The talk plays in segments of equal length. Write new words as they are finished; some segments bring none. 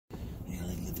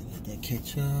that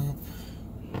ketchup.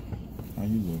 How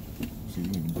you look? See, you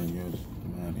need to bring yours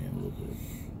mine in a little bit.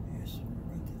 Yes,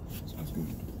 right there. Sounds good.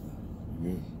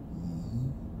 Good.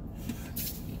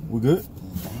 We good?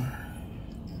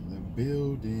 In the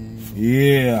building.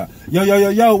 Yeah.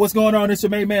 Yo, what's going on? It's your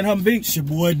main man, Humvee. It's your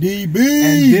boy DB.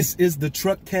 And this is the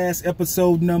Truckcast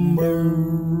episode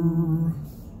number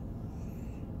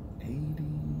 80.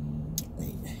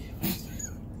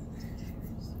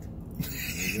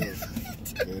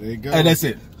 There they go. And that's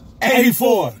it.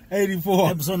 84.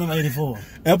 Episode number 84.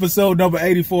 Episode number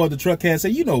 84 of the Truckcast. So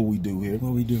you know what we do here.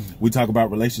 What we do? We talk about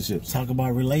relationships. Talk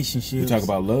about relationships. We talk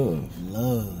about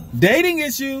love. Dating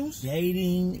issues.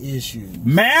 Dating issues.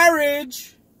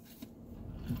 Marriage.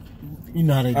 You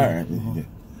know how they do. All right. Yeah.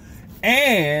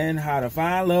 And how to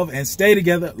find love and stay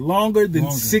together longer than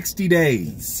 60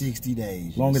 days. 60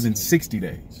 days. Longer than 60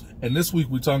 days. And this week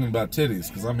we're talking about titties,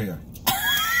 because I'm here.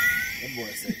 That boy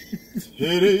said,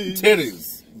 titties.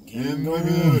 In the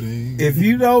building. If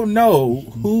you don't know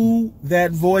who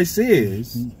that voice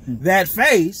is, that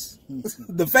face,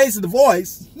 the face of the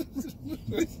voice,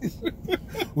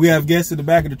 we have guests in the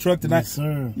back of the truck tonight. Yes,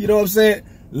 sir. You know what I'm saying?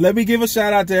 Let me give a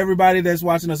shout out to everybody that's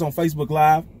watching us on Facebook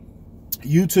Live,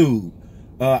 YouTube,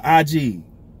 IG,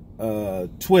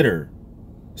 Twitter,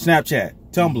 Snapchat,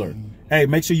 Tumblr. Hey,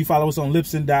 make sure you follow us on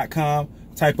Libsyn.com.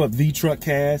 Type up The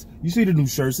Truckcast. You see the new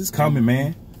shirts. It's coming,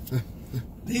 man.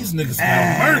 These niggas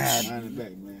got merch. Behind the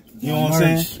back, man. You know what I'm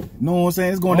saying? You know what I'm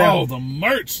saying? It's going down. Oh, the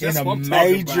merch. That's in what a I'm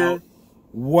talking major about.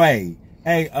 way.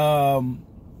 Hey,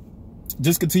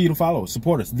 just continue to follow us,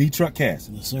 support us, The Truckcast.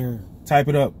 Yes, sir. Type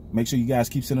it up. Make sure you guys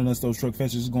keep sending us those truck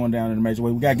fetches. It's going down in a major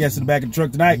way. We got guests in the back of the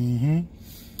truck tonight.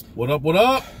 What up, what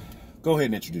up? Go ahead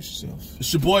and introduce yourselves.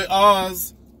 It's your boy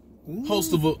Oz,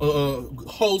 host of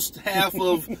half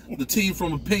of the team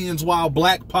from Opinions While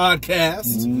Black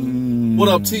podcast. What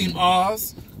up, Team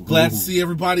Oz? Glad to see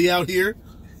everybody out here.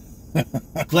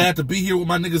 Glad to be here with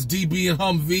my niggas DB and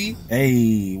Humvee,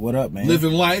 Hey, what up, man?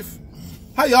 living life.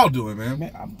 How y'all doing, man?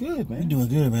 Man, I'm good, We man. doing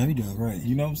good, man. We doing great.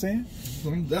 You know what I'm saying?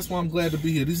 That's why I'm glad to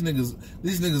be here. These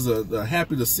niggas are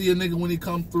happy to see a nigga when he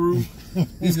come through.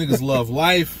 These niggas love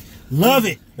life. Love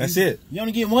it. That's it. You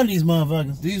only get one of these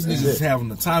motherfuckers. These niggas is having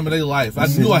the time of their life. I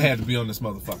knew I had to be on this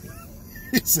motherfucker.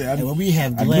 Hey, well, we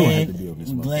have I knew I had glad. to be on this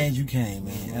I'm motherfucker. glad you came,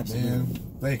 man. Absolutely. Man,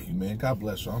 thank you, man. God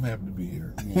bless you. I'm happy to be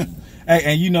here. Hey,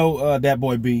 and you know that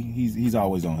boy B, he's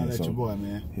always on here. That's So your boy,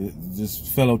 man. this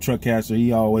fellow truckcaster,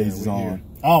 he always Yeah, is we on. here.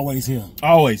 Always here.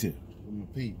 Always here. With my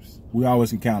peeps. We always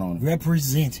can count on him.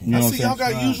 Representing. You know I what see I'm y'all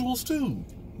got saying? usuals too.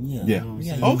 Yeah. We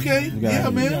got Okay, usual. yeah, We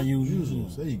got man. usual.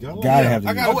 There you go. Gotta have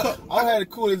I the got a couple. I had a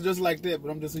cool just like that, but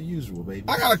I'm just a usual, baby.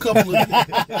 I got a couple of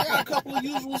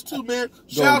usuals too, man.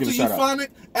 Shout out give to a shout out.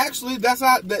 Euphonic. Actually, that's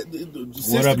how that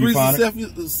 6 up, degrees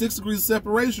Euphonic? of 6 degrees of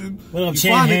separation. What up, Euphonic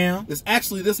Chan-Ham? is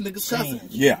actually this nigga's cousin. Chan.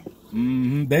 Yeah.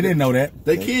 They didn't know that.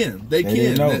 They can. They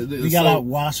didn't know. can. We got our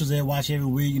watchers that watch every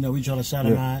week. You know, we try to shout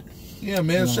them out. Yeah,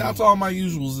 man. Shout out to all my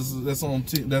usuals. That's on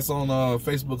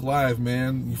Facebook Live,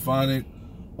 man. Euphonic,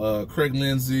 Craig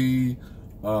Lindsay,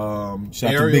 Shout out to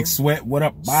Ariel, Big Sweat. What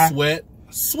up? Bye.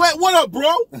 Sweat. What up,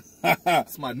 bro?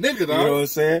 That's my nigga, You know what I'm dog.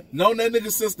 saying? Known that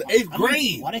nigga since the 8th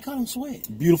grade. Why they call him Sweat?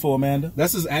 Beautiful Amanda.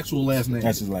 That's his actual last name.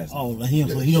 That's his last name. Oh,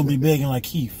 he don't be begging like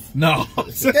Keith. No.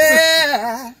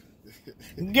 Yeah.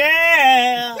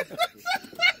 Girl.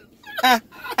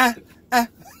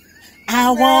 I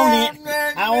want it.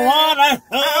 I want it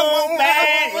so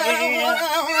bad.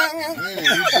 Man,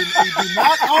 you do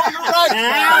not on the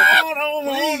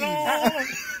right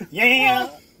side. Yeah.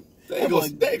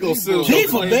 They go sit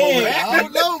Keith on a bag. I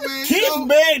don't know, man. Keith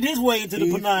bagged his way into the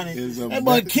Keith Panani. is a That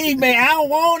boy Keith bag. I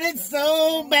want it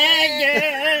so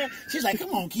bad, girl. She's like,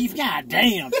 come on, Keith. God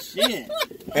damn shit.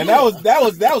 And that was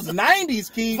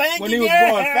 90s Keith Thank when you, he was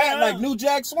girl. going fat like New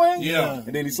Jack Swing. Yeah.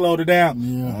 And then he slowed it down.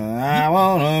 Yeah. I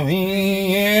wanna be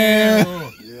here.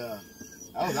 Yeah.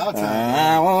 That was our time.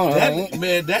 I wanna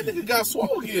That nigga got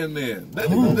swole again then. That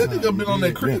nigga been on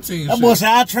that creatine That shit. boy said,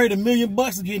 I'll trade $1 million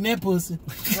to get in that pussy.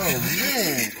 Oh,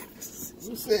 man.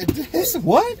 Who said that?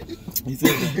 What? He said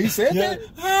that. He said Yeah. that?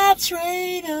 I'll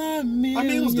trade $1 million. I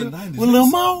mean, it was the 90s. With a little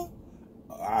more.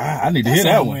 I need to hear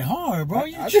that song one. went hard, bro.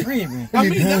 You tripping. I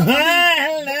mean, that's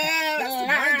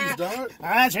I the 90s, dog.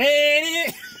 traded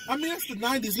it. I mean, that's the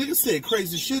 90s. Niggas said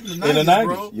crazy shit in the 90s, In the 90s.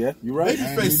 bro. Yeah, you're right.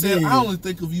 Babyface said, I only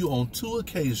think of you on 2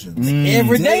 occasions.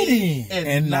 Every day then.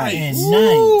 And night. And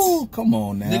Ooh, nights. come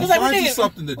on now. Nigga, like, find you nigga,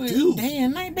 something to do. Day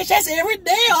and night, bitch. That's every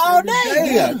day, all day.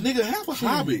 Yeah, nigga, have a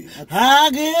hobby. I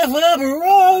give up a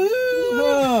road.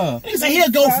 He said he'll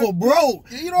go for broke.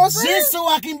 You know what I'm saying? Just so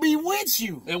I can be with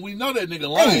you. And we know that nigga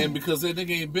lying because that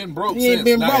nigga ain't been broke He since. ain't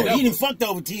been Not broke. He ever. done fucked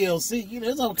over TLC. You know,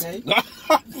 it's okay.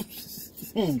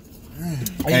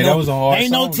 Hey, that was a hard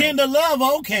Ain't song. no tender love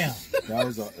on cam. That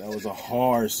was a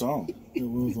hard song. It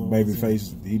was on.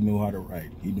 Babyface, he knew how to write.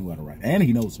 And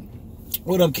he knows him.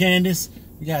 What up, Candace?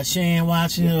 We got Shan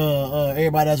watching.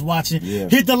 Everybody that's watching. Yeah.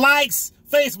 Hit the likes.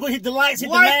 Facebook, hit the likes. Hit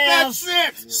Like the that laughs.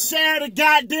 shit. Share the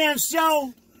goddamn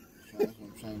show. That's what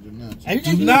I'm trying to do now. Hey,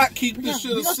 Do not keep this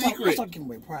shit a We secret. gotta start giving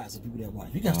away prizes to people that watch.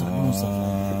 We gotta start doing stuff like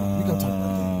that. We gonna talk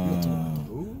about that. We gonna talk about that.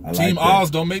 I like Team that. Oz,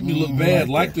 don't make me look bad.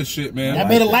 like Like this shit, man. Y'all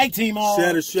better like Team All.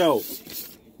 Share the show.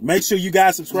 Make sure you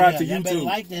guys subscribe to Y'all better YouTube.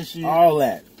 like that shit. All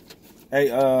that. Hey,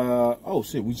 oh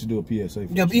shit, we should do a PSA.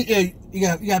 You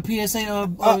got PSA.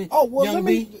 Well, Young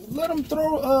B? let them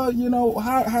throw. You know,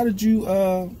 how did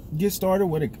you get started?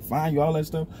 Where they can find you? All that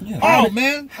stuff. Yeah.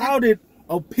 How did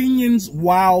Opinions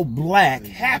While Black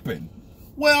happen?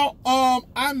 Well,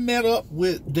 I met up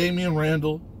with Damian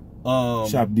Randall.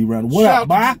 Shout out to D Randall. What up,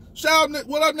 bye?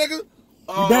 What up, nigga?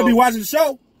 You better be watching the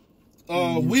show.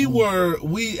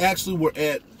 We actually were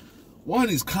at one of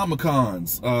these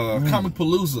Comic-Cons, Comic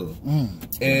Palooza,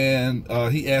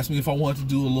 and he asked me if I wanted to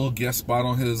do a little guest spot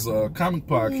on his comic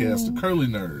podcast, The Curly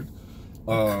Nerd.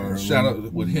 Shout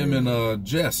out with him and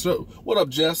Jess. So, what up,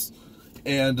 Jess?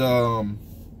 And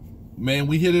man,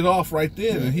 we hit it off right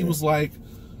then, and he was like,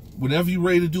 "Whenever you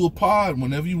ready to do a pod,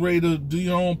 whenever you ready to do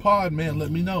your own pod, man, let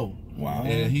me know." Wow.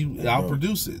 And I'll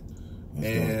produce it.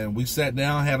 And we sat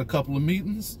down, had a couple of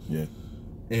meetings. Yeah.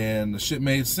 And the shit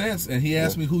made sense. And he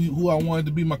asked me who I wanted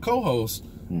to be my co-host.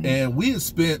 And we had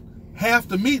spent half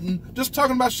the meeting just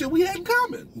talking about shit we had in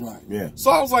common. Right. Yeah.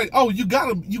 So I was like, "Oh, you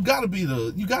gotta be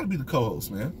the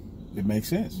co-host, man." It makes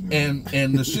sense. And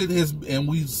the shit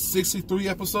we 63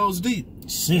 episodes deep.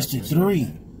 63.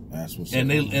 That's what's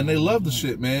And up. they love the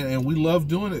shit, man, and we love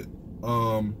doing it.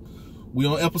 We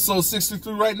on episode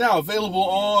 63 right now, available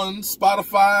on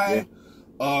Spotify,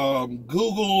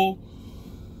 Google,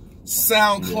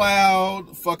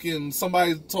 SoundCloud. Fucking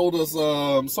somebody told us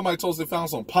they found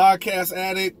us on Podcast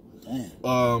Addict.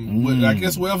 I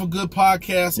guess wherever good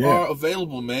podcasts are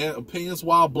available, man. Opinions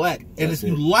While Black. And if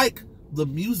you like the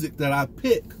music that I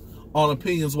pick on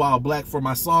Opinions While Black for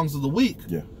my songs of the week,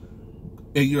 and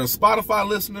you're a Spotify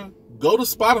listener, go to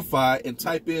Spotify and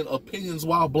type in Opinions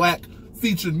While Black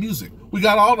featured music. We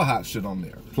got all the hot shit on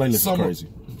there. Playlist is crazy.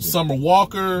 Summer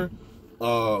Walker,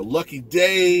 Lucky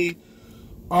Day.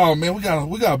 Oh man, we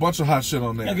got a bunch of hot shit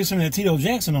on I there. get some of that Tito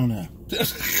Jackson on there.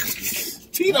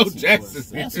 Tito Jackson.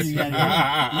 That's what you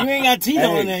got. You ain't got Tito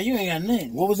Hey. on there. You ain't got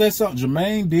nothing. What was that song?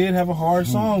 Jermaine did have a hard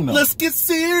song though. Let's get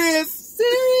serious.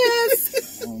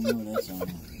 I don't know that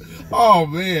song. Oh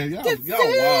man, y'all wild.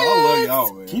 I love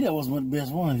y'all, man. Tito was one of the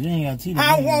best ones. You ain't got Tito.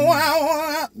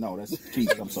 No, that's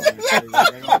Keith. I'm sorry.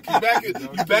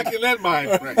 You back in that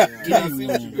mind frame. I see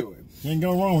what you're doing. You ain't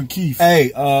go wrong with Keith.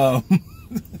 Hey,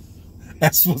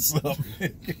 that's what's up.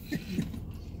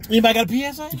 Anybody got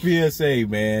a PSA? PSA,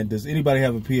 man. Does anybody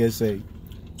have a PSA?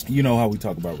 You know how we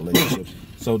talk about relationships.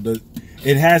 So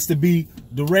it has to be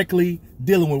directly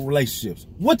dealing with relationships.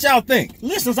 What y'all think?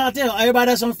 Listeners out there, everybody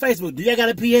that's on Facebook, do y'all got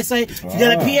a PSA? If you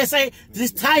got a PSA,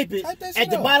 just type it Type that at shit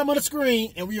the out. bottom of the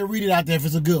screen, and we'll read it out there if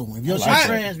it's a good one. If your shit like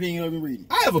trash, we ain't gonna be reading.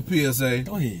 I have a PSA.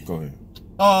 Go ahead. Go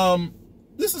ahead.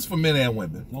 This is for men and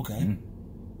women. Okay.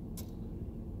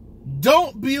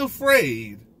 Don't be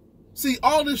afraid. See,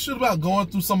 all this shit about going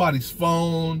through somebody's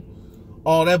phone,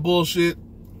 all that bullshit,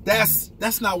 that's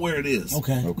not where it is.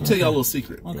 Okay. I'll tell y'all a little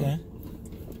secret. Okay.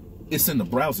 It's in the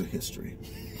browser history.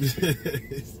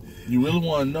 You really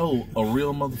want to know a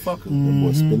real motherfucker? That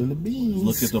boy spilling the beans.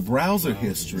 Look at the browser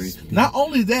history. Not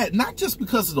only that, not just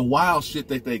because of the wild shit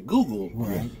that they Google.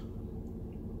 Right.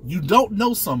 You don't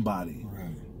know somebody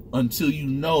Right. until you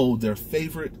know their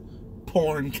favorite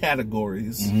porn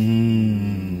categories.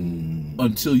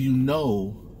 Until you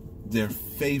know their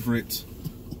favorite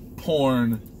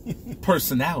porn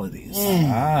personalities.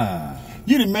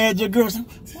 You done married your girl.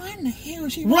 Why in the hell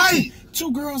is she Right. watching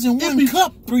 2 girls in one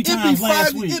cup 3 times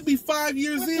last week? It'd be 5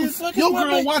 years What the in. fuck is Your wrong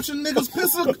girl with- watching niggas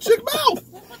piss a chick mouth.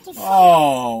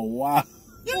 Oh, wow.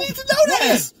 You need to know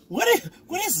that. What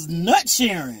is nut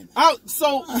sharing?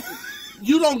 So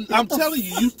you don't. I'm telling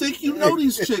you, you think you know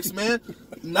these chicks, man.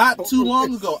 Not too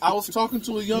long ago, I was talking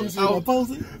to a young. I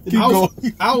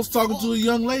was talking to a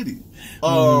young lady.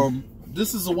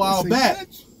 This is a while back,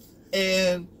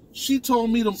 and she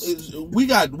told me we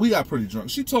got pretty drunk.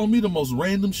 She told me the most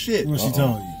random shit. What she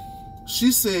told you?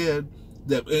 She said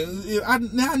that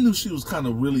I knew she was kind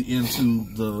of really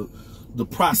into the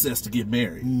process to get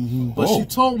married. But she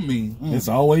told me It's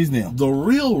always them. the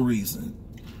real reason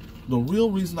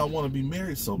I want to be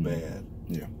married so bad,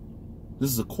 Yeah.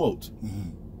 this is a quote,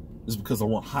 is because I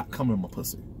want hot cum in my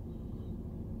pussy.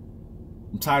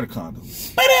 I'm tired of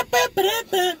condoms.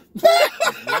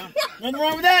 Nothing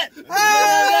wrong with that.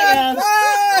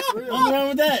 Nothing wrong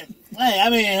with that. Hey, I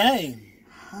mean, hey.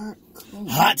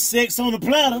 Hot sex on the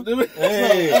platter.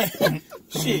 Hey.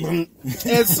 Shit.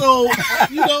 And so,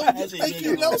 you know, you That's it, think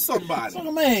yeah, you know yeah. somebody. What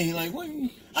I mean, like, what?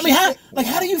 I mean,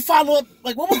 how do you follow up?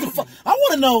 Like, what was the? I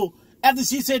want to know. After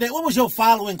she said that, what was your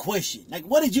following question? Like,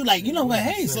 what did you like? You know, like,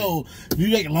 hey, so you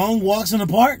like long walks in the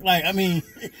park? Like, I mean,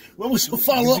 what was your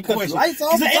follow up question? lights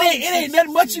off? 'Cause it ain't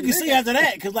nothing much you can say after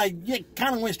that. Because like, you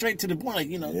kind of went straight to the point. Like,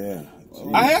 you know, Yeah.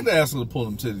 I had to ask her to pull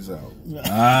them titties out.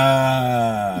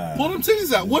 Ah. Pull them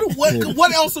titties out. What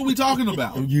else are we talking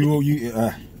about?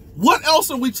 What else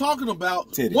are we talking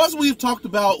about? Titties. Once we've talked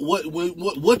about what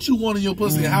you want in your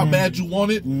pussy and how bad you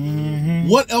want it,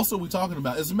 what else are we talking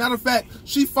about? As a matter of fact,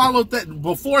 she followed that.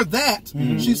 Before that,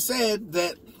 she said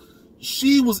that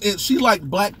she liked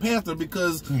Black Panther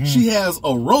because she has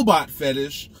a robot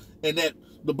fetish, and that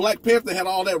the Black Panther had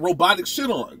all that robotic shit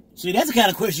on. see, that's the kind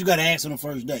of question you got to ask on the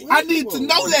first date. I need to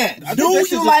know that. Do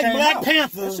you like Black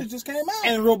Panther That shit just came out.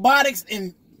 and robotics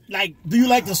and like? Do you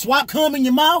like the swap cum in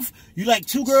your mouth? You like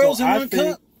two girls So in I one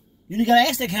think- cup? You gotta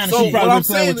ask that kind of So shit. what probably I'm been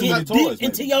playing saying with is too like, many toys, Deep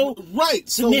into maybe. your right.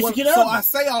 significant So other. I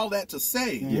say all that to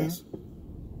say, Yes.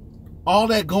 all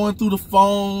that going through the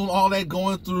phone, all that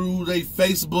going through their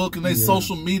Facebook and their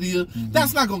social media,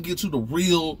 that's not gonna get you the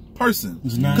real person.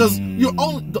 not. Because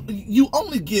you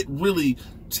only get really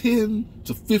 10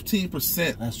 to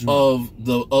 15% That's true.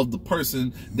 of the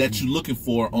person that you're looking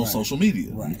for on social media.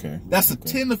 Right. Okay. That's a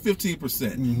 10 to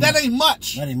 15%. That ain't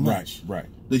much. That ain't much. Right.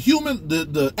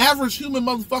 The average human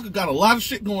motherfucker got a lot of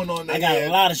shit going on. I got a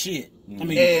lot of shit. I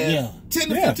mean, And yeah. 10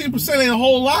 to Yeah. 15% ain't a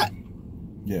whole lot.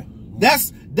 Yeah.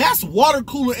 That's water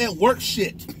cooler at work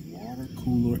shit. Water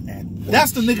cooler and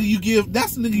That's the nigga you give.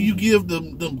 That's the nigga you give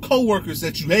them coworkers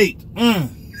that you hate.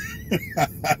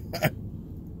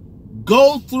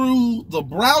 Go through the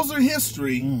browser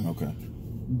history. Okay.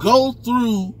 Go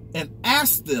through and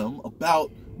ask them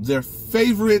about their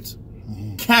favorite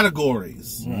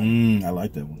categories. I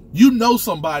like that one. You know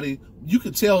somebody. You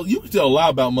could tell a lot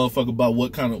about motherfucker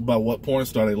about what porn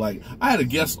star they like. I had a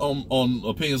guest on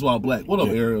Opinions While Black. What up,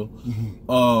 Ariel?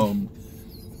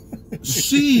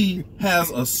 She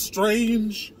has a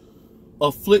strange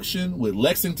affliction with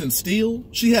Lexington Steel.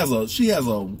 She has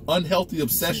a unhealthy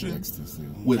obsession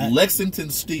with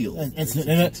Lexington Steel.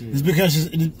 It's because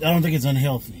I don't think it's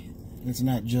unhealthy. It's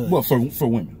not judged. Well, for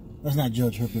women. Let's not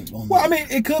judge her. Well, I mean,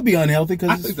 it could be unhealthy I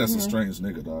because think that's a strange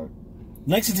nigga, dog.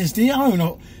 Lexington Steel. I don't even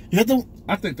know. You have to.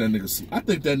 I think that nigga.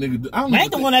 I don't I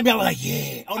ain't the one that be like,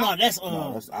 yeah. Oh no, that's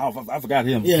I forgot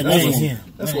him. yeah, That's that's what- him.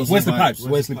 That's what's Wesley in Pipes.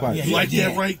 my- Wesley Pipes. Yeah, You like yeah.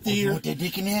 that right Oh, you there? want that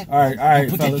dick in there? All right,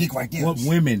 Put that fellas. dick right there. What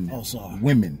women? Oh, sorry.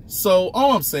 Women. So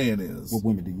all I'm saying is, What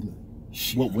women do you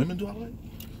like? what women do I like?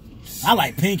 I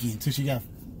like Pinky until she got.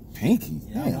 Pinky.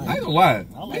 Yeah, Yeah. I ain't gonna lie.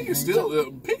 like Pinky her.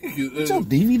 still, Pinky Your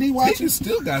DVD watching? Pinky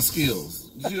still got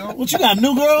skills. You know? What you got?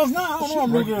 New girls? No, I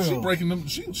don't know new girls. She breaking them.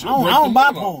 She I don't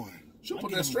buy porn. She'll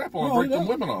put that strap on and break them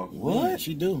women off. What?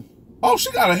 She do. Oh,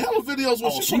 she got a hell of videos where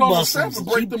she put on the strap and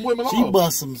break them women She off.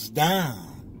 bust them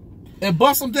down. And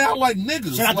bust them down like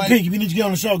niggas. Shout out like, to Pinky. We need to get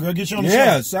on the show, girl. Get you on the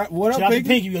Yeah. show. What Shout up, out to Pinky?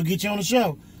 Pinky. We'll get you on the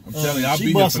show. I'm telling you, I'll She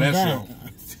be there bust for them that down. show.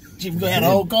 She gonna have the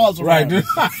whole cause Right. around.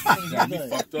 Got me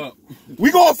fucked up.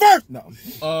 We going first. No.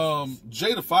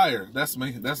 Jada Fire. That's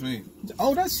me. That's me.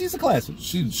 Oh, she's a classic.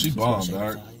 She bombed,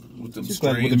 dog. With them She's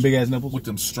classic strange, with them big ass nipples. with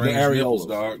them strange The nipples, areolas.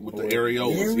 dog. With the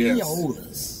areolas, yes.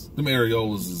 Areolas. Them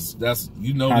areolas is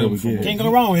How do them we from get Can't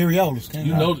go wrong with areolas. Can't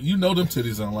go. you know them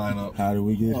titties don't line up. How do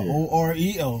we get here?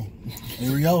 O-R-E-O.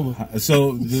 Areola.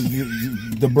 So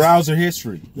the browser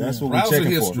history. That's what we're Browser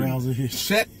checking history. for. Browser history.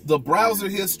 Check the browser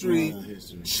history.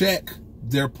 Check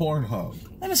their Pornhub.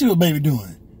 Let me see what baby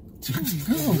doing. 2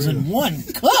 girls in 1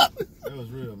 cup. That was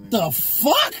real, man. The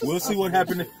fuck? We'll see what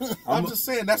happened. I'm just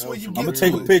saying that's where you get I'm gonna to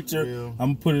take a it. picture. Yeah.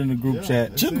 I'm gonna put it in the group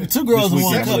chat. Two girls in This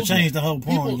 1 weekend. cup changed the whole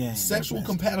porn People, game. sexual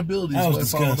compatibility That is was what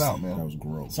it's all disgusting. about, That man. was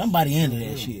gross. Somebody into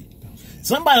that shit.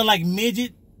 Somebody like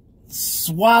midget,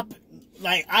 swap,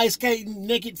 like ice skating,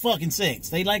 naked fucking sex.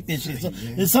 They like that shit. So,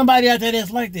 there's somebody out there that's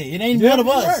like that. It ain't Yeah, one of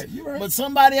you're us. right, you're right. But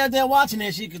somebody out there watching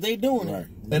that shit because they doing Right. it.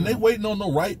 And they waiting on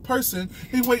the right person.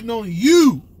 They waiting on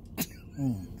you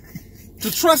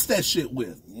to trust that shit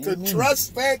with. To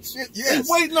trust that shit, They yes.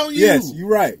 waiting on you. Yes, you're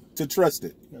right. To trust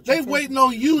it. They waiting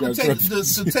on you to Yeah,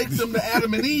 take them to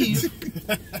Adam and Eve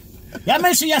Y'all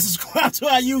make sure y'all subscribe to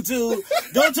our YouTube.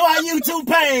 Go to our YouTube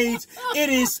page. It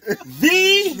is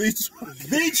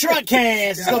the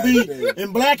Truckcast. It's gonna be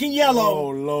in black and yellow. Oh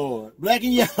Lord. Black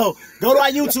and yellow. Go to our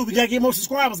YouTube. We gotta get more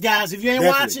subscribers, guys. If you ain't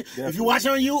watching, if you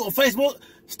watching on you on Facebook,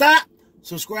 stop.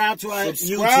 Subscribe to our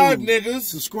Subscribe, YouTube. niggas.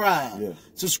 Subscribe. Yeah.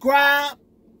 Subscribe.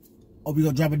 Or we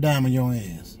gonna drop a dime on your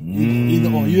ass.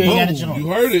 Either or. You ain't got a choice. You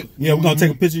heard it. Yeah, we're gonna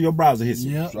take a picture of your browser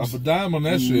history. Yep. Drop a dime on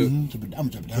that shit. I'm gonna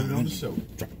drop a dime on the show.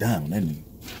 Drop it down on that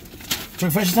nigga.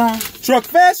 Truck fashion time? Truck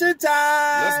fashion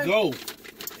time. Let's go.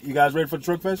 You guys ready for the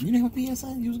truck fashion? You know what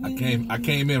PSI? You was I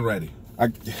came in ready.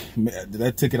 Man,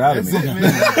 that took it out of me. That's it,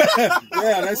 man.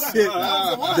 Yeah, that's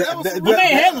it. My man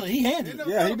handled it. He handled it.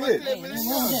 Yeah, he did.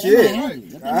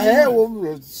 Shit. Shit. I had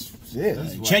one.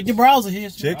 Shit. Check your browser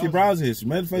history. Check your browser history.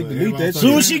 Matter of fact, delete that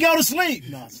Soon as shit. she go to sleep.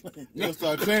 Nah. You gonna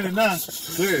start clearing now.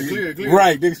 Clear.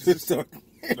 Right, niggas start.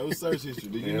 No search history.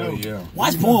 Did you Hell know? yeah.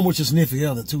 Watch porn with your significant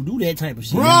other too. Do that type of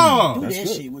shit. Bruh. Do That's that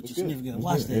good. shit with That's your good. significant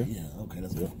other. That's Watch good. that. Yeah. Okay,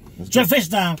 let's go. That's Truck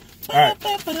fashion time. All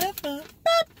right.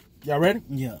 Y'all ready?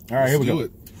 Yeah. All right, here we Let's go. do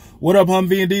it. What up,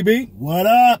 Humvee and DB? What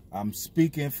up? I'm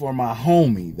speaking for my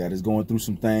homie that is going through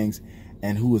some things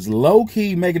and who is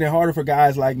low-key making it harder for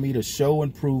guys like me to show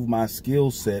and prove my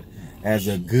skill set as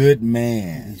a good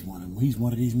man. He's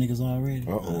one of these niggas already.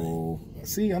 Uh-oh.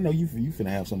 See, I know you finna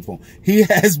have something for him. He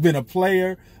has been a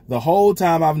player the whole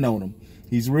time I've known him.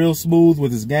 He's real smooth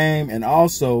with his game and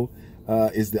also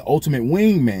is the ultimate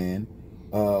wingman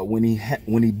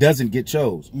when he doesn't get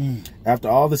chose. After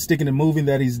all the sticking and moving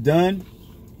that he's done,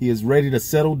 he is ready to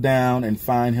settle down and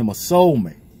find him a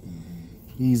soulmate.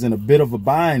 He's in a bit of a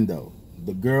bind, though.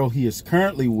 The girl he is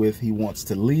currently with, he wants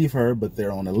to leave her, but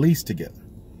they're on a lease together.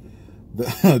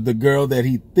 The girl that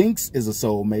he thinks is a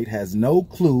soulmate has no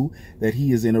clue that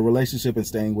he is in a relationship and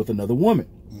staying with another woman.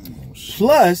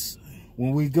 Plus,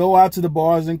 when we go out to the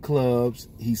bars and clubs,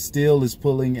 he still is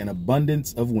pulling an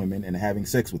abundance of women and having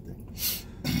sex with them.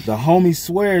 The homie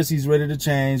swears he's ready to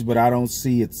change, but I don't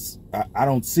see it. I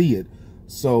don't see it.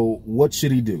 So what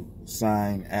should he do?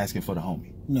 Sign asking for the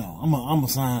homie. No, I'm a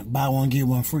sign buy one get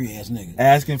one free ass nigga.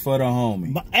 Asking for the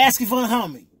homie. Asking for the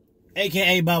homie,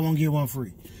 aka buy one get one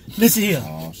free. Listen here.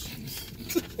 Oh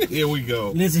shit. Here we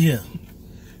go. Listen here.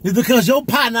 It's because your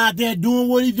partner out there doing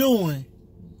what he doing,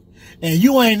 and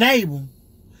you ain't able.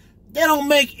 That don't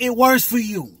make it worse for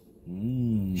you.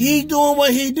 He doing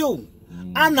what he do.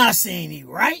 I'm not saying he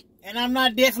right, and I'm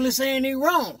not definitely saying he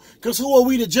wrong. Cause who are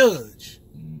we to judge?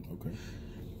 Okay.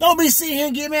 Don't be sitting here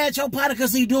and get mad at your partner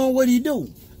because he doing what he do.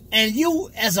 And you,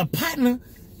 as a partner,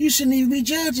 you shouldn't even be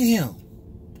judging him.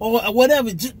 Or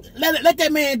whatever. Just let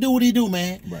that man do what he do,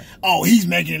 man. Right. Oh, he's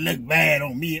making it look bad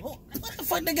on me. What the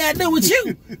fuck they got to do with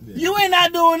you? You ain't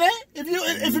not doing that.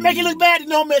 If you make it look bad, then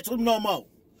don't mess with him no more.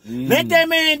 Let that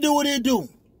man do what he do.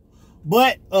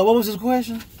 But, what was his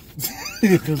question?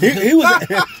 he was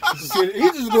he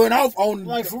just going off on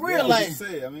Like, for real, like,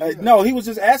 no, he was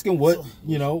just asking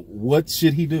what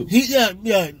should he do?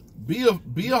 yeah. Be a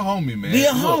homie, man. Be a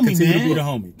homie, Continue man. to be the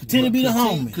homie. Continue to be the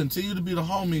homie. Continue to be the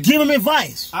homie. Give him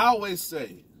advice. I always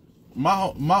say, my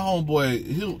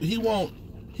homeboy,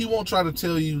 he won't try to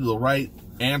tell you the right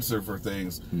answer for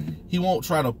things. He won't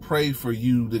try to pray for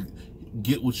you to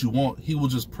get what you want. He will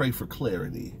just pray for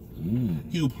clarity.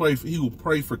 He will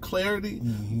pray for clarity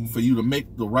for you to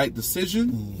make the right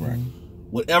decision, Right.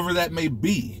 whatever that may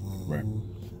be. Right.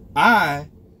 I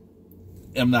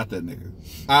am not that nigga.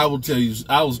 I will tell you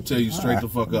straight the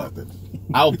fuck up.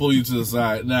 I will pull you to the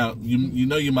side. Now, you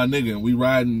know you're my nigga and we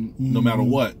riding no matter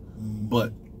what.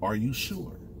 But are you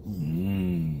sure?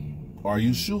 Are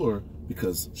you sure?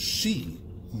 Because she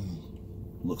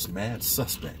looks mad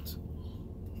suspect.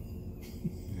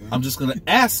 I'm just gonna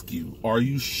ask you, are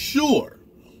you sure?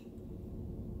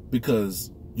 Because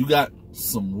you got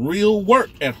some real work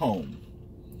at home.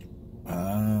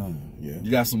 Yeah.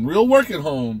 You got some real work at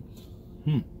home.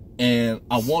 And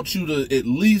I want you to at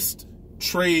least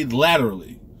trade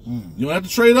laterally. You don't have to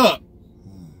trade up.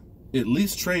 At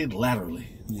least trade laterally.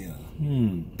 Yeah.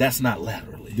 That's not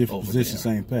laterally Different over position, there.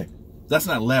 same pay. That's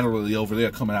not laterally over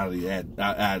there coming out of the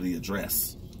out of the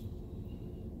address.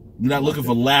 You're not looking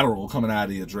for lateral coming out of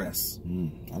the address.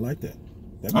 I like that.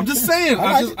 I'm just saying.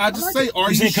 I just say, are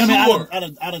you said sure? coming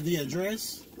out of the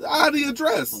address? Out of the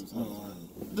address.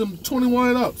 Them 21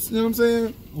 and ups. You know what I'm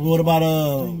saying? What about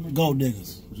gold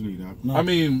diggers? What you need, Doc? No, I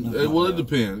mean, no, it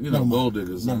depends. You know, gold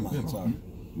diggers. Never you mind. know. Sorry.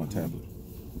 My tablet.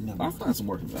 Never I'll mind. find some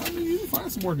working. I mean, you can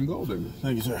find some working gold diggers.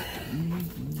 Thank you, sir.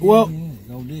 Well, Yeah,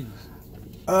 gold diggers.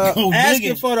 asking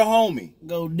digging. for the homie.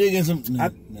 Go digging some. No, I-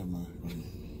 never mind.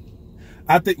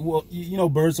 I think, well, you know,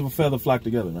 birds of a feather flock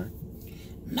together, right?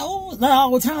 No, Not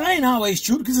all the time. That ain't always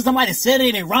true because somebody said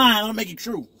it and rhyme, don't make it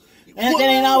true. And that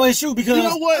ain't always true because You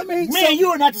know what? I mean, me and you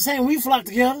are not the same. We flock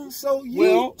together. So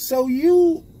what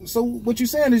you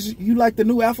saying is you like the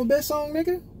new Alphabet song,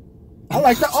 nigga? I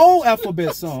like the old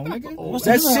Alphabet song, nigga. What's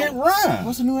That the new shit rhyme.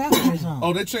 What's the new Alphabet song?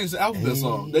 Oh, they changed the alphabet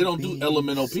song. They don't do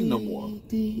LMNOP no more.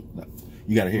 You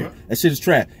gotta hear it. That shit is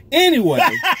trash. Anyway,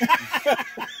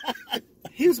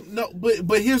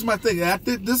 But here's my thing. I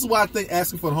think this is why I think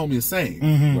asking for the homie is saying.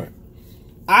 Mm-hmm. right.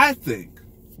 I think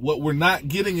what we're not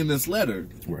getting in this letter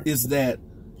Right. is that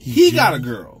he got a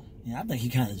girl. Yeah, I think he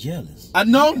kind of jealous. I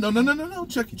know. No.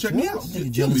 Check me out. think he's Feel me,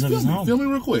 jealous of his homie. feel me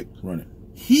real quick. Run it.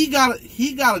 He got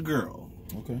a girl.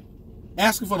 Okay.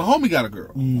 Asking for the homie got a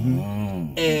girl.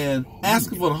 Mm-hmm. And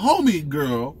asking for the homie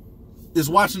girl is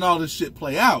watching all this shit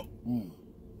play out.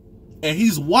 And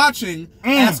he's watching,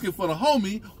 asking for the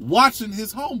homie, watching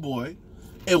his homeboy,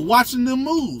 and watching them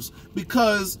moves.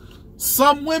 Because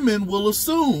some women will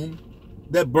assume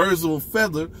that birds of a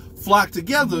feather flock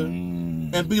together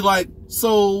and be like,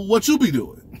 so what you be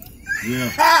doing?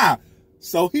 Ha!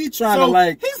 So he trying to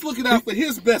like he's looking out for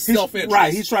his best self-interest.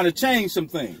 right. He's trying to change some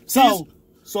things.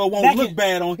 So it won't back look in-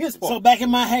 bad on his part. So back in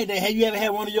my heyday, have you ever had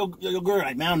one of your girls,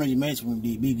 like, man, I don't know you mentioned with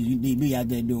DB, because you DB out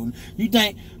there doing, you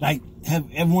think, like, have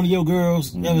every one of your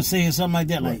girls ever said something like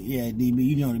that? Like, yeah, DB,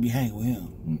 you don't to be hanging with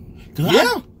him. Cause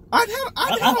Yeah. I've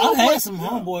had some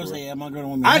homeboys say, yeah, my girl don't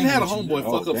want me I'd hanging had a with you. homeboy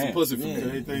fuck up some damn. pussy for Yeah. me.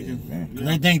 They thinking, Cause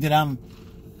they think that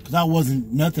cause I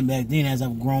wasn't nothing back then as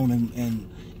I've grown and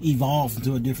evolved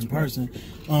into a different person.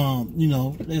 You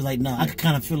know, they was like, nah, I could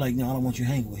kind of feel like, I don't want you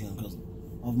hanging with him because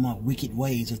of my wicked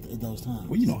ways at those times.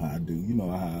 Well, you know how I do. You know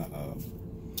how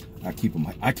I keep them.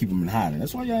 I keep them in hiding.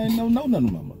 That's why y'all ain't know nothing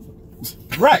about motherfuckers.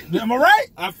 Right? Am I right?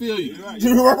 I feel you.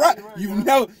 You're right. You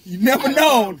never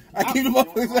known. I keep them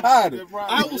up in hiding.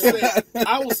 I will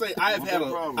say I've had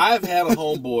a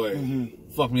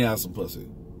homeboy fuck me out some pussy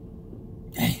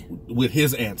with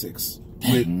his antics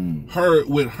with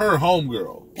her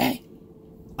homegirl. Hey,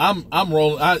 I'm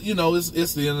rolling.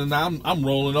 It's the end of the night. I'm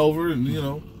rolling over and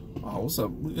oh, what's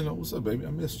up? What's up, baby? I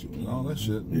missed you and all that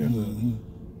shit. Yeah.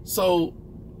 So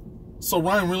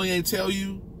Ryan really ain't tell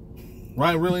you.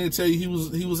 Ryan really ain't tell you he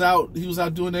was out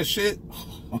doing that shit.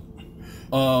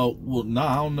 Well, nah,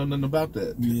 I don't know nothing about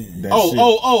that. yeah.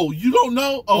 Oh, you don't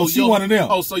know? Oh, she one of them.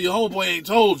 Oh, so your homeboy ain't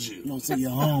told you. You don't say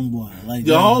your homeboy. Like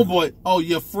Your that.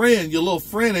 homeboy, your little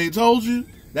friend ain't told you?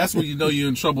 That's when you know you're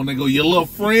in trouble. And they go, your little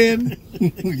friend?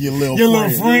 Your little Your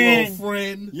friend. little friend. Your little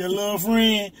friend? Your little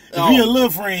friend. If Oh. he a little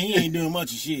friend, he ain't doing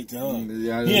much of shit to her.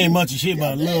 Yeah, He ain't much of shit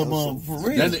about a little mother for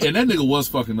real. And that nigga was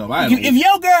fucking up. If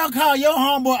your girl call your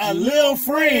homeboy a little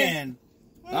friend,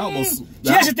 I almost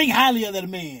she has to think highly of that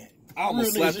man. I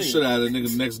almost Real nigga slapped the shit out of that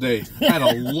nigga the next day. I had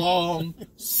a long,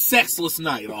 sexless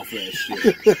night off of that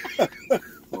shit.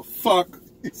 The fuck?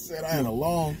 He said I had a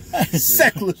long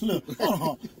Sexless. Look, hold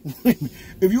on.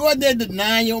 If you out there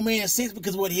denying your man sex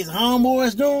because of what his homeboy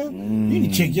is doing, you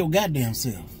need to check your goddamn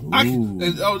self.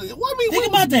 Think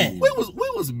about that.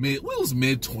 We was mid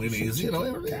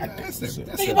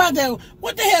 20s, Think about that.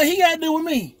 What the hell he got to do with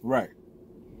me? Right.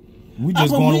 We just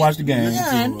going to watch the game.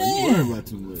 God damn.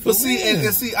 But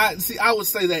see, I would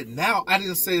say that now. I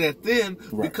didn't say that then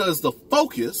because the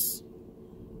focus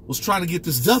was trying to get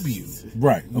this W.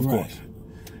 Right, of course.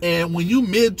 And when you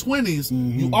mid 20s,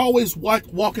 you always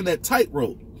walking that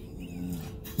tightrope.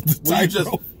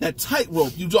 That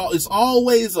tightrope. It's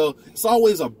always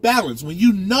a balance. When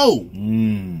you know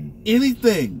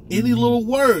anything, any little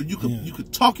word, you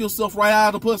could talk yourself right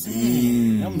out of the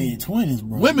pussy. I'm mid-20s,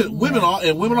 bro.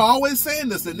 Women are always saying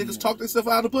this, that niggas talk themselves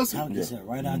out of the pussy. Talk yourself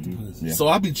right out the pussy. Yeah. So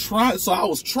I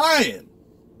was trying.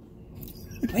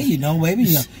 Hey, baby,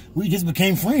 we just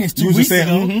became friends 2 You was weeks just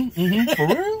ago. saying, for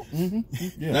real?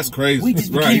 Yeah. That's crazy. We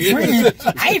just became friends.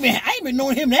 I ain't been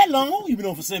knowing him that long. You've been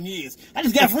on for 7 years. I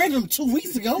just got friends with him 2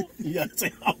 weeks ago. You gotta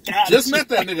say, oh God. Just met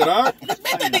that nigga, dog. Met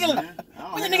that nigga.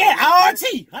 Where's that nigga at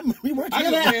IRT? We worked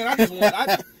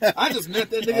together. I just met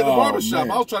that nigga at the barbershop.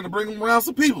 man. I was trying to bring him around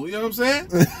some people. You know what I'm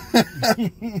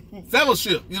saying?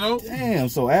 Fellowship. Damn,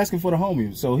 so asking for the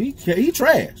homie. So he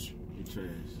trash.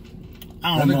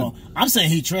 I don't know. I'm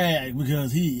saying he trash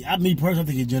because me personally, I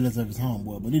think he's jealous of his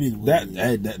homeboy, but it is what it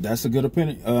is. That's a good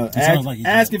opinion. sounds like he's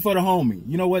Asking for the homie.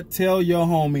 You know what? Tell your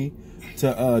homie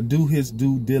to do his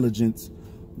due diligence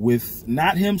with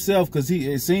not himself, because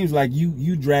it seems like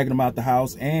you dragging him out the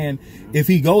house, and if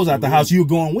he goes out the house, you're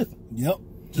going with him. Yep.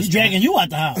 He's dragging you out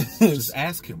the house. Just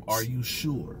ask him, are you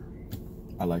sure?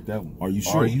 I like that one. Are you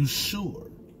sure? Are you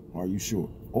sure? Are you sure?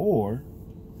 Or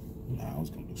I was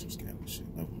gonna do some scandalous shit.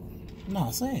 Never mind. No,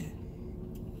 say it.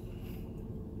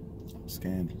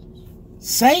 Scandalous.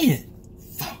 Say it.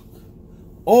 Fuck.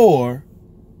 Or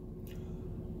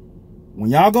when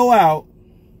y'all go out,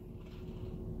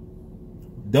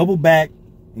 double back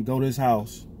and go to his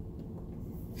house.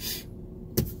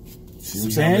 See what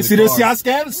I'm saying? See this y'all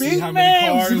scandalous? See, how many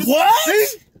cars? What?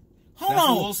 See? Hold That's a on.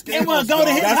 little And scandalous, we'll go to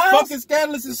dog. his That's house fucking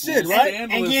scandalous as shit, right?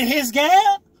 and get his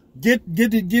gal? Get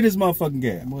his motherfucking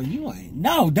gas. Well, you ain't.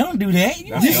 No, don't do that.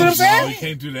 You You see what I'm saying? No, you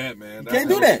can't do that, man. That's Can't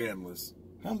do hella that. scandalous.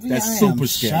 That's I am super shocked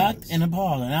scandalous. and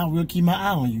appalled, and I will keep my eye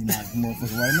on you now,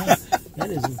 motherfucker, right now. That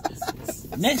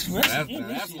is next question.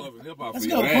 That's love and hip hop. Let's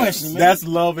for go your to ass. question, man. That's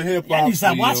love and hip I hop. need to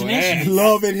stop for watching your that ass. shit.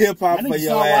 Love and hip I hop need for to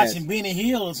your start ass. watching Benny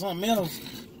Hill or something else.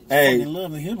 Hey, Fucking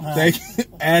love and hip hop. thank you.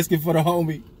 Asking for the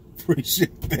homie.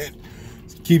 Appreciate that.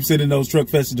 Keep sending those truck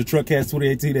fests to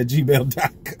truckcast2018@gmail.com.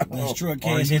 That's Are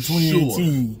Truckcast you in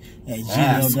 2018 at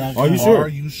gmail.com. Are you sure? Are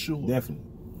you sure? Definitely.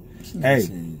 Hey. Hey.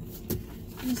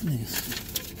 This nigga.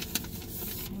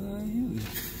 Where are you?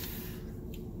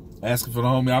 Asking for the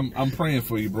homie. I'm praying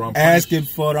for you, bro. I'm Asking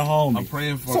for the homie. I'm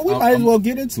praying for. So we might as well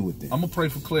get into it then. I'm gonna pray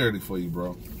for clarity for you,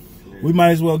 bro. We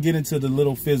might as well get into the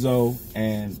little Fizzo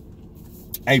and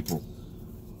April.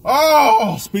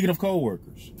 Oh, Speaking of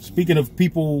co-workers, speaking of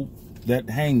people that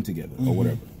hang together or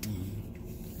whatever.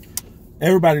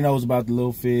 Everybody knows about the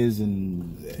Lil Fizz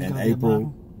and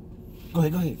April. Go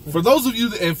ahead. for those of you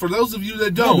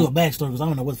that Don't do a don't. backstory because I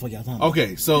don't know what the fuck y'all talking about.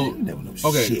 Okay, so You never know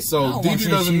okay, shit. I so don't watch DB that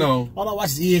doesn't shit. know. All I watch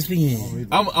is ESPN.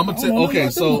 I'm gonna I tell. don't know Okay,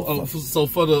 about so them so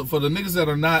for the niggas that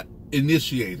are not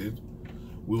initiated,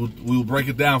 we will break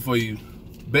it down for you.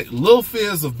 Lil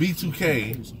Fizz of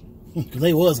B2K Because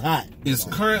they was hot. is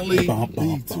currently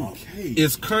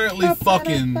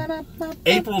fucking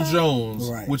April Jones,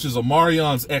 Right. which is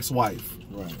Omarion's ex-wife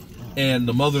Right. and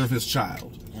the mother of his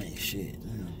child. Ain't shit.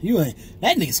 You ain't.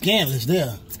 That nigga scandalous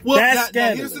there. Well, That's now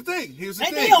scandalous. here's the thing. Here's the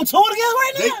Ain't thing. they on tour together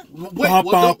right They- now? wait, Bop,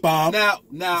 well, bop, bop.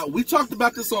 Now, we talked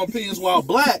about this on Opinions While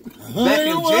Black back in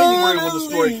January when the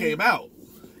story came out,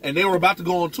 and they were about to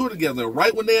go on tour together.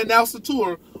 Right when they announced the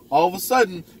tour, all of a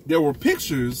sudden there were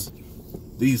pictures.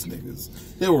 These niggas.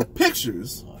 There were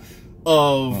pictures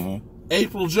of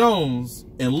April Jones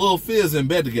and Lil Fizz in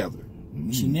bed together.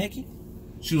 She naked?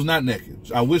 She was not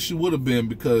naked. I wish she would have been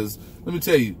because let me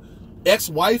tell you,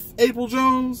 ex-wife April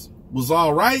Jones was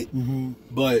all right,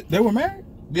 but They were married?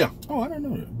 yeah. Oh, I don't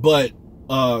know that.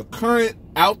 But current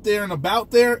out there and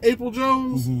about there, April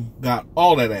Jones got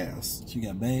all that ass. She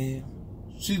got bad.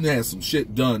 She done had some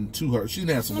shit done to her. She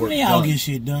done had some work They all done. get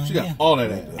shit done. She got yeah. all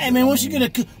that ass. Hey man, once you get a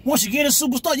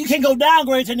superstar, you can't go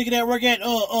downgrade to a nigga that work at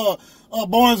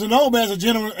Barnes and Noble as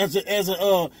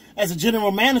a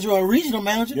general manager or a regional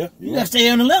manager. Yeah, you gotta stay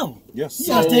on the level. Yes. You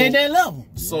gotta stay at that level.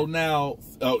 So now,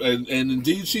 and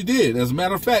indeed she did. As a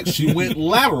matter of fact, she went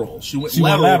lateral. She went She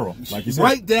went lateral, lateral, like you said.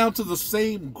 right down to the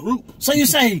same group. So you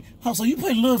say, so you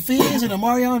put Lil Fizz and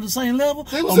Omarion on the same level?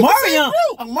 They was in the same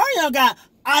group. Omarion got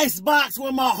icebox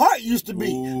where my heart used to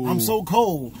be. Ooh. I'm so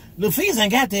cold. Lil Fizz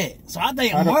ain't got that. So I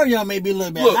think Omarion may be a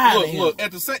little bit Look, higher than him. look.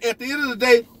 At the end of the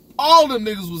day, all them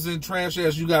niggas was in trash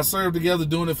ass. You got served together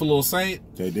doing it for Lil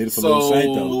Saint. They did it for So- Lil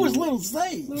Saint, though. Who was Lil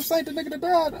Saint? Lil Saint, the nigga that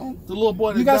died. The little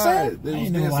boy that You got died. served? They I was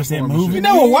ain't never dancing watched for that him and movie. shit. You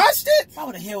never watched it?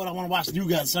 Why the hell would I want to watch You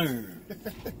Got Served?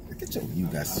 Get your You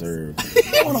Got Served.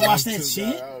 I want to watch that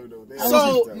shit.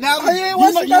 So now Oh, yeah, You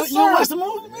watch know, You Got you watch Served. the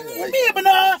movie?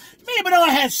 Me and Bernard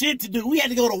had shit to do. We had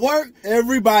to go to work.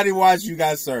 Everybody watched You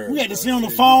Got Served. We had to sit on the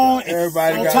phone and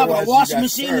Everybody on got top of watch the You washing Got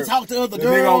machine Served. and talk to other The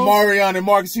nigga girls. Omarion and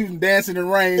Marcus Houston dancing in the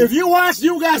rain. If you watch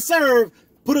You Got Served,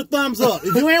 put a thumbs up.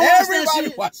 If you ain't watched that Everybody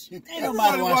shit, watched You. ain't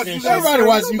nobody watch that shit. Everybody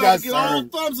watch You Got Get all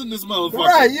Served. thumbs in this motherfucker.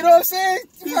 Right, you know what I'm saying?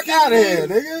 Fuck out of here,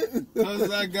 nigga.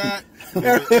 Cause I got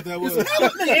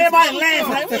Everybody laughing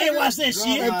like we ain't watch that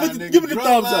shit. Give it the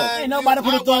thumbs up. Ain't nobody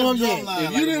put a thumb up yet.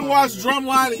 If you didn't watch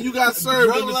Drumline and You Got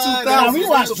served in the Drumline, 2000s, Nah, we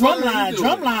watched what the fuck are Drumline. you doing?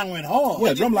 Drumline went hard.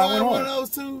 Yeah, Drumline went one of on. those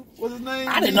two. What's his name?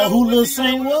 I didn't know who Lil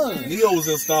Saint was. Neo was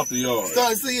in Stomp the Yard.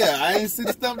 See, yeah, I ain't see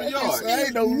the stump of yard. I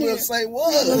ain't know who Lil Saint Lil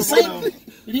was. Saint,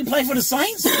 did he play for the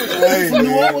Saints? Hey, From New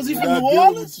man, Orleans? Was he from not New dealing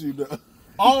Orleans? with you, though.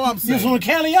 All I'm He was saying. from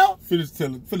Callio? Phyllis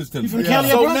telling. You from Cali,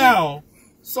 So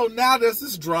brother? now there's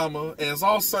this drama, and it's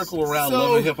all circled around So-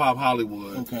 Love and Hip Hop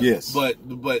Hollywood. Yes. But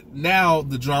now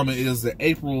the drama is that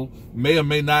April may or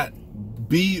may not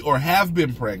be or have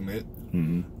been pregnant,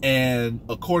 and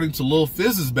according to Lil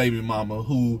Fizz's baby mama,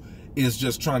 who is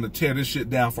just trying to tear this shit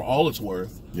down for all it's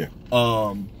worth, Yeah.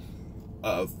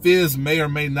 Fizz may or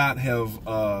may not have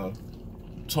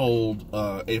told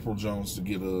April Jones to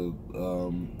get a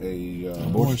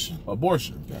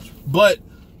abortion. Gotcha. But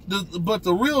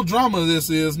the real drama of this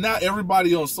is now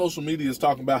everybody on social media is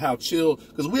talking about how chill,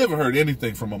 because we haven't heard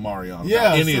anything from Omarion about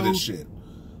Yeah, any of so- this shit.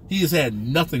 he has had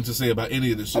nothing to say about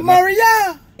any of this shit.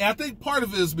 Maria. And I think part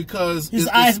of it is because His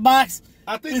icebox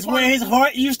I think is part where of- his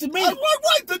heart used to be. Right,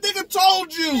 the nigga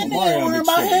told you. That nigga Mario ain't worried makes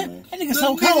about sense, him. man. That nigga The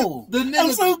so nigga- cold. the I'm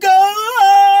nigga- so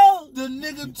cold. The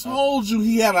nigga told you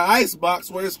he had an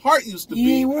icebox where his heart used to He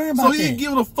be. ain't worried So about he that. ain't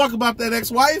giving a fuck about that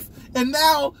ex-wife. And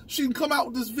now she can come out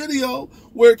with this video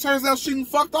where it turns out she done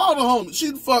fucked all the homies. She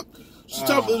done fucked. She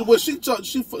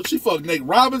fucked Nate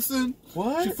Robinson.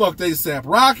 What? She fucked ASAP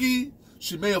Rocky.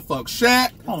 She may have fucked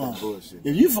Shaq. Hold on. Bullshit.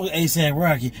 If you fuck ASAP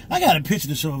Rocky, I got a picture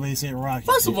to show of ASAP Rocky.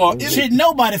 First of all, Shit,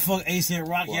 nobody fuck ASAP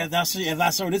Rocky as I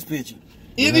saw this picture.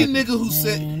 any nigga who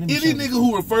said let me any show you. nigga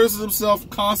who refers to himself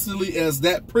constantly as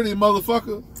that pretty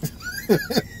motherfucker,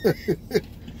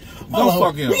 Hold don't on.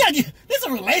 fuck him. We gotta get, this is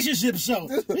a relationship show.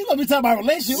 We gonna be talking about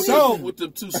relationships. So- with the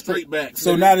two straight backs.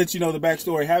 So now that you know the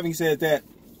backstory, having said that,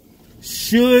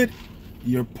 should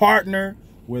your partner,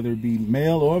 whether it be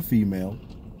male or female,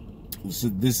 so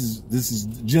this is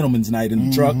gentleman's night in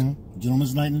the truck.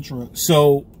 Gentleman's night in the truck.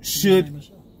 So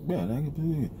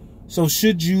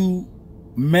should you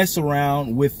mess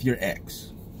around with your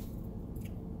ex?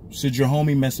 Should your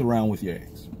homie mess around with your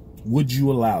ex? Would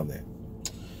you allow that?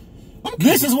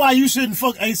 This is why you shouldn't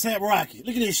fuck ASAP Rocky.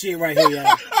 Look at this shit right here,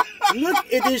 y'all.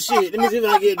 Look at this shit. Let me see if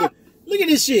I can get it. Look at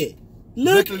this shit.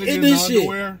 Look Is that at the nigga in this the shit.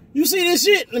 underwear? You see this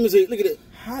shit? Let me see. Look at it.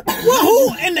 Well,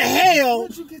 who in the hell?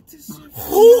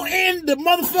 Who in the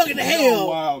motherfucking hell?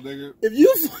 Wow, nigga. If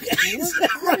you fuck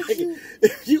ASAP Rocky,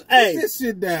 if you, hey, Get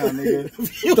shit down, nigga.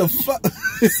 if you, What the fuck?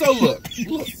 So look.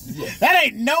 that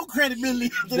ain't no credibility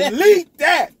to that. Delete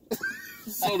that.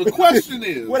 So the question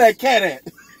is, Where that cat at?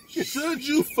 should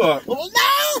you fuck? Well,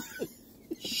 no.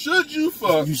 Should you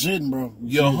fuck You shouldn't, bro.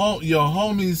 your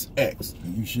homie's ex?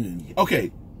 You shouldn't.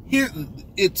 Okay, here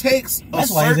it takes a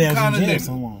That's why his certain ass kind of in jail nigga.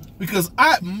 so long. Because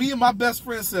me and my best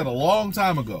friend said a long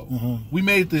time ago, we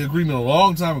made the agreement a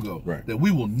long time ago Right. that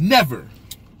we will never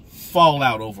fall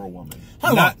out over a woman.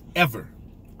 Hold Not on. ever.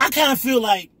 I kind of feel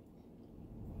like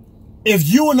if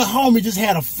you and the homie just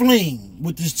had a fling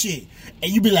with this chick,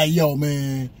 and you be like, "Yo,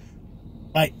 man,"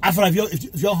 like I feel like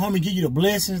if your homie give you the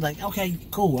blessings, like, okay,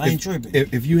 cool, I ain't tripping.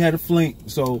 If you had a fling,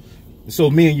 so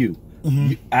me and you,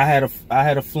 I had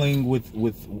a fling with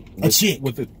A chick.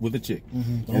 with a chick,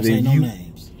 Don't say no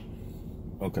names.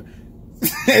 Okay.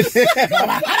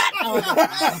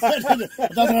 I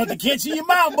don't want to catch you in your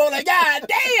mouth, boy. Like, God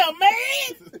damn,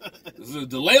 man. Is there a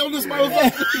delay on this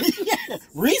motherfucker?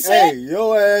 Reset. Hey,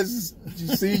 your ass. You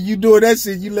see, you doing that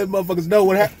shit. You let motherfuckers know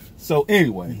what happened. So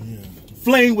anyway,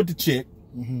 fling with the chick.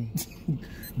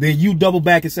 Then you double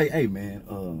back and say, "Hey, man,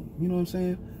 you know what I'm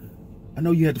saying? I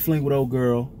know you had to fling with old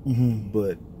girl,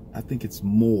 but I think it's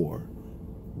more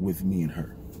with me and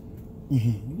her."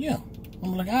 Yeah.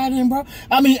 I'm like, all right then, bro.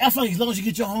 I mean, I feel like as long as you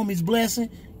get your homie's blessing,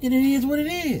 then it is what it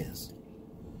is.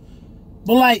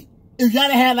 But like, if y'all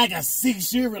done had like a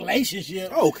 6-year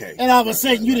relationship, Okay. and all of a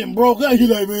sudden you done broke up, you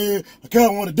like, man, I kind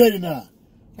of want to date her now.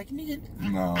 Like, nigga,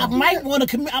 No. I might want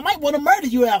to murder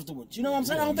you afterwards. You know what I'm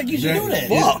saying? I don't think you should do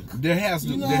that. There has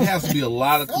to be a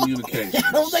lot of communication.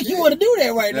 I don't think you want to do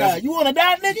that right now. That's- You want to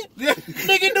die, nigga?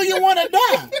 Nigga, do you want to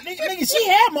die? Nigga, she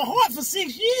had my heart for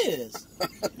 6 years,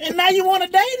 and now you want to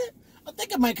date her? I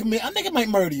think I might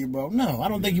murder you, bro. No, I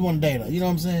don't think you want to date her. You know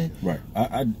what I'm saying? Right.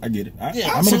 I get it.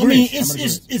 Yeah. I'm So gonna I agree. mean, I'm gonna agree.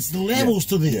 it's levels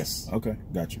to this. Okay,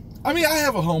 got you. I mean, I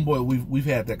have a homeboy. We've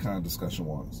had that kind of discussion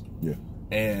once. Yeah.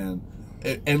 And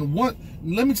what?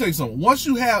 Let me tell you something. Once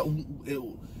you have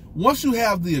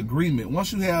the agreement,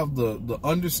 once you have the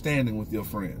understanding with your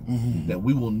friend that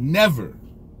we will never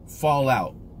fall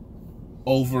out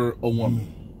over a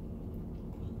woman,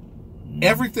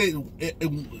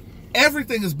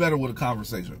 everything is better with a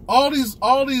conversation. All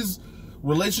these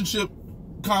relationship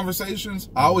conversations,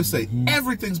 I always say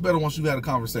everything's better once you've had a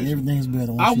conversation. Everything's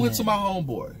better. I went to my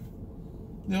homeboy.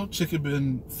 You know, chick had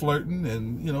been flirting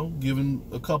and, you know, giving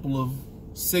a couple of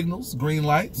signals, green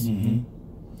lights.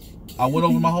 I went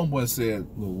over to my homeboy and said,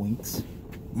 Little winks.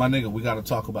 "My nigga, we got to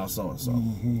talk about so-and-so."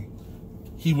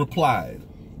 He replied,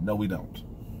 "No, we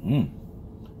don't."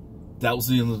 That was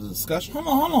the end of the discussion.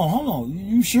 Hold on.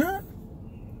 You sure?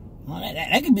 Well,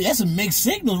 that could be. That's a mixed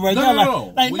signals right No, there.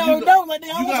 no. Like Well, no, you no. Like they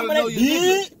you don't gotta want know somebody your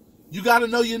nigga. big. You got to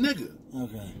know your nigga.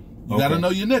 Okay. You got to know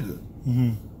your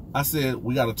nigga. I said,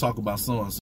 "We got to talk about so-and-so."